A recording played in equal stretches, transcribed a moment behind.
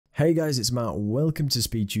Hey guys, it's Matt, welcome to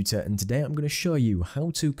SpeedTutor, and today I'm going to show you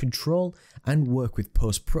how to control and work with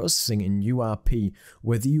post-processing in URP,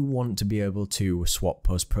 whether you want to be able to swap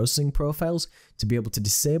post-processing profiles, to be able to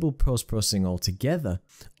disable post-processing altogether,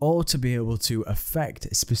 or to be able to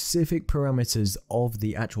affect specific parameters of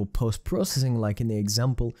the actual post-processing, like in the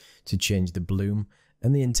example, to change the bloom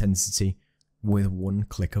and the intensity with one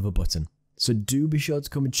click of a button. So do be sure to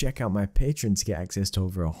come and check out my Patreon to get access to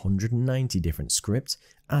over 190 different scripts,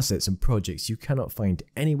 assets and projects you cannot find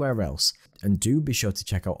anywhere else. And do be sure to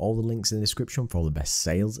check out all the links in the description for all the best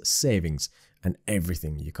sales, savings, and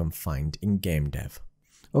everything you can find in game dev.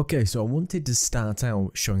 Okay, so I wanted to start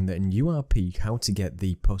out showing that in URP how to get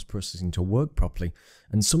the post-processing to work properly,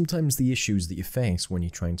 and sometimes the issues that you face when you're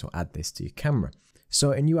trying to add this to your camera.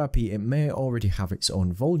 So in URP it may already have its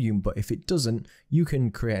own volume, but if it doesn't, you can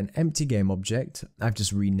create an empty game object. I've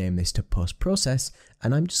just renamed this to post-process,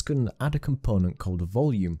 and I'm just going to add a component called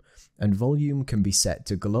volume. And volume can be set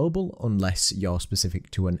to global unless you're specific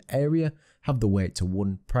to an area, have the weight to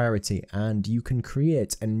 1 priority, and you can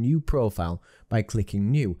create a new profile by clicking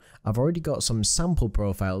new. I've already got some sample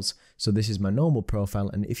profiles, so this is my normal profile,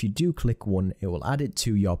 and if you do click one, it will add it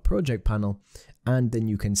to your project panel, and then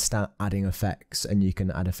you can start adding effects, and you can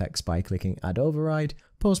add effects by clicking add override,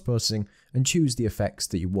 post-processing, and choose the effects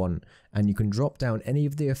that you want, and you can drop down any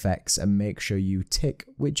of the effects and make sure you tick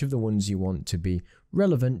which of the ones you want to be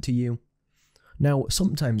relevant to you. Now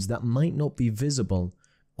sometimes that might not be visible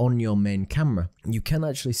on your main camera. You can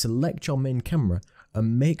actually select your main camera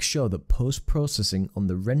and make sure that post-processing on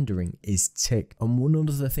the rendering is ticked. And one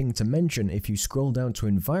other thing to mention, if you scroll down to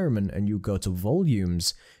environment and you go to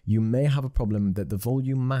volumes, you may have a problem that the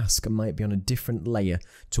volume mask might be on a different layer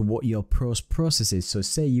to what your post-process is. So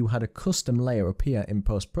say you had a custom layer up here in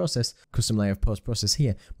post-process, custom layer of post-process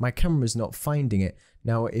here, my camera is not finding it.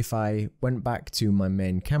 Now if I went back to my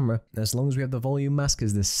main camera, as long as we have the volume mask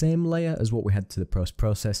as the same layer as what we had to the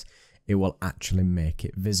post-process, it will actually make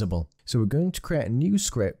it visible. So we're going to create a new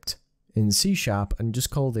script in C# and just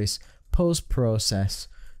call this post-process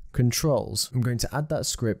controls. I'm going to add that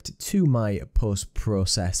script to my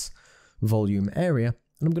post-process volume area,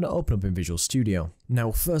 and I'm going to open up in Visual Studio.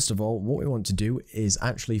 Now first of all, what we want to do is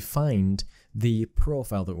actually find the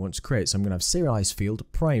profile that we want to create. So I'm going to have serialized field,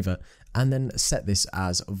 private, and then set this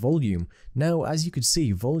as volume. Now as you can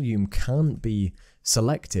see, volume can't be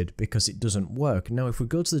selected because it doesn't work. Now if we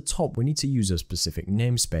go to the top, we need to use a specific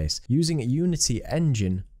namespace using a Unity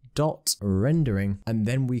engine .rendering, and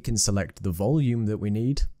then we can select the volume that we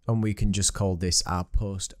need, and we can just call this our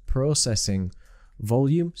post-processing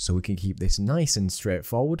volume, so we can keep this nice and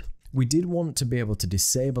straightforward. We did want to be able to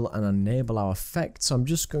disable and enable our effects, so I'm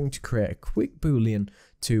just going to create a quick boolean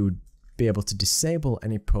to be able to disable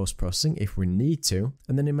any post-processing if we need to.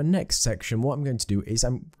 And then in my next section, what I'm going to do is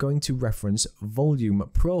I'm going to reference volume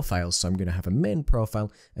profiles. So I'm going to have a main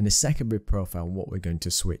profile and a secondary profile, what we're going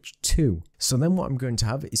to switch to. So then what I'm going to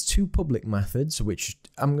have is 2 public methods, which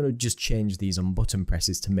I'm going to just change these on button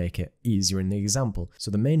presses to make it easier in the example.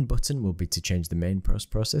 So the main button will be to change the main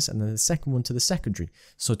process, and then the second one to the secondary.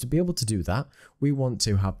 So to be able to do that, we want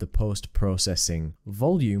to have the post-processing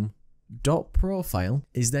volume dot profile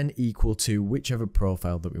is then equal to whichever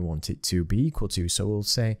profile that we want it to be equal to. So we'll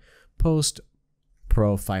say post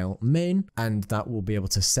profile main, and that will be able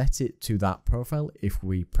to set it to that profile if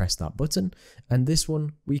we press that button, and this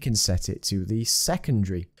one we can set it to the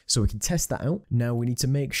secondary. So we can test that out. Now we need to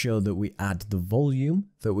make sure that we add the volume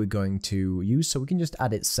that we're going to use, so we can just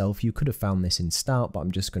add itself. You could have found this in start, but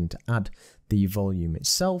I'm just going to add the volume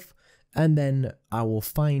itself. And then I will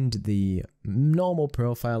find the normal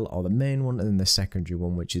profile or the main one, and then the secondary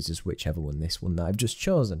one, which is just whichever one, this one that I've just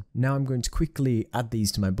chosen. Now I'm going to quickly add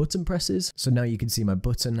these to my button presses. So now you can see my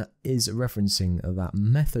button is referencing that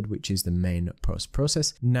method, which is the main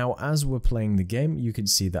post-process. Now as we're playing the game, you can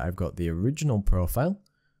see that I've got the original profile,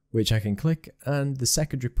 which I can click, and the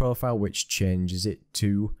secondary profile, which changes it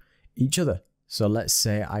to each other. So let's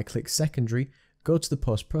say I click secondary, go to the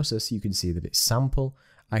post-process, you can see that it's sample.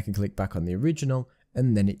 I can click back on the original,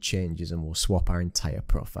 and then it changes and we'll swap our entire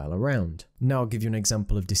profile around. Now I'll give you an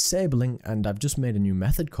example of disabling, and I've just made a new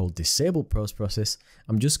method called disable post-process.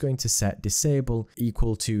 I'm just going to set disable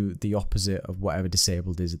equal to the opposite of whatever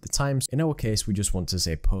disabled is at the time. So in our case, we just want to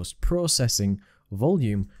say post-processing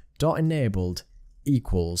volume dot enabled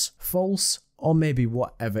equals false, or maybe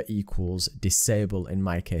whatever equals disable in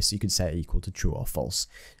my case. You could set equal to true or false.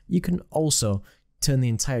 You can also turn the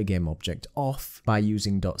entire game object off by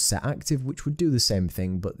using .setActive, which would do the same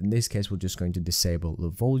thing, but in this case we're just going to disable the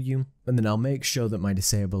volume, and then I'll make sure that my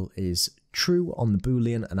disable is true on the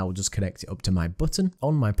boolean, and I will just connect it up to my button.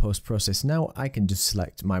 On my post process now, I can just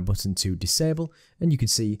select my button to disable, and you can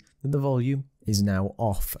see that the volume is now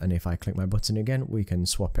off, and if I click my button again, we can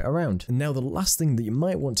swap it around. And now the last thing that you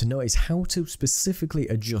might want to know is how to specifically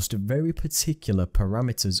adjust very particular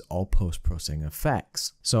parameters or post-processing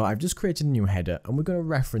effects. So I've just created a new header, and we're going to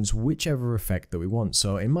reference whichever effect that we want.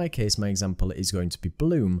 So in my case, my example is going to be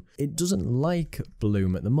bloom. It doesn't like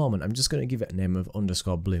bloom at the moment. I'm just going to give it a name of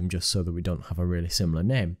 _bloom just so that we don't have a really similar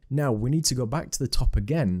name. Now we need to go back to the top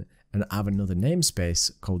again and have another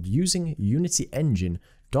namespace called using Unity Engine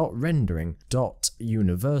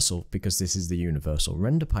 .rendering.universal, because this is the universal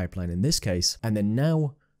render pipeline in this case. And then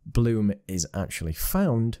now bloom is actually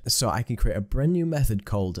found, so I can create a brand new method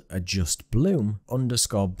called adjustBloom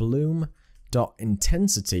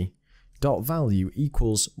 _bloom.intensity.value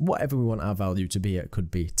equals whatever we want our value to be. It could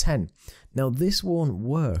be 10. Now this won't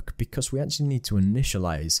work because we actually need to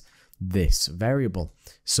initialize this variable.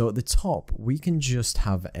 So at the top we can just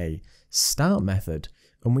have a start method,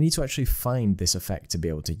 and we need to actually find this effect to be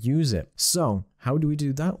able to use it. So how do we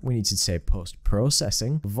do that? We need to say post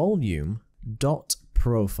processing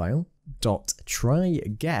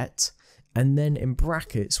volume.profile.try_get, and then in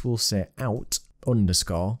brackets we'll say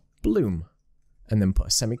out_bloom, and then put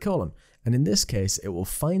a semicolon. And in this case, it will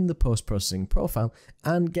find the post processing profile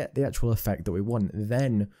and get the actual effect that we want.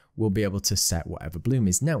 Then we'll be able to set whatever bloom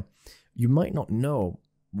is. Now, you might not know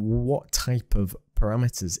what type of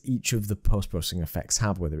parameters each of the post-processing effects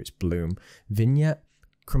have, whether it's bloom, vignette,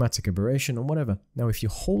 chromatic aberration, or whatever. Now if you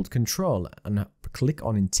hold Control and click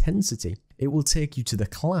on intensity, it will take you to the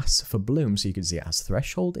class for bloom, so you can see it has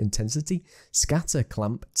threshold, intensity, scatter,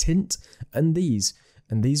 clamp, tint, and these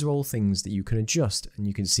are all things that you can adjust. And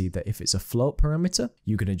you can see that if it's a float parameter,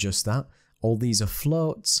 you can adjust that. All these are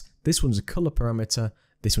floats. This one's a color parameter.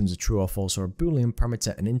 This one's a true or false or a boolean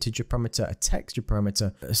parameter, an integer parameter, a texture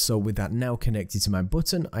parameter. So with that now connected to my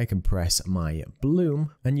button, I can press my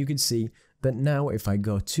bloom, and you can see that now if I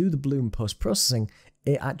go to the bloom post-processing,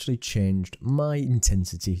 it actually changed my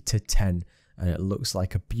intensity to 10. And it looks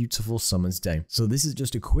like a beautiful summer's day. So this is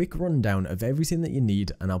just a quick rundown of everything that you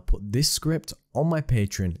need, and I'll put this script on my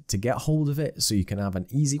Patreon to get hold of it so you can have an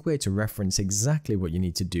easy way to reference exactly what you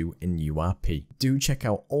need to do in URP. Do check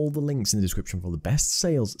out all the links in the description for the best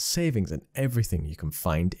sales, savings, and everything you can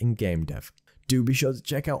find in game dev. Do be sure to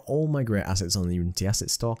check out all my great assets on the Unity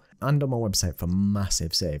Asset Store and on my website for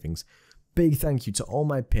massive savings. Big thank you to all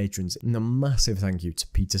my patrons, and a massive thank you to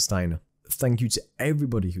Peter Steiner. Thank you to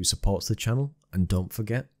everybody who supports the channel, and don't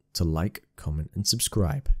forget to like, comment, and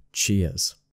subscribe. Cheers.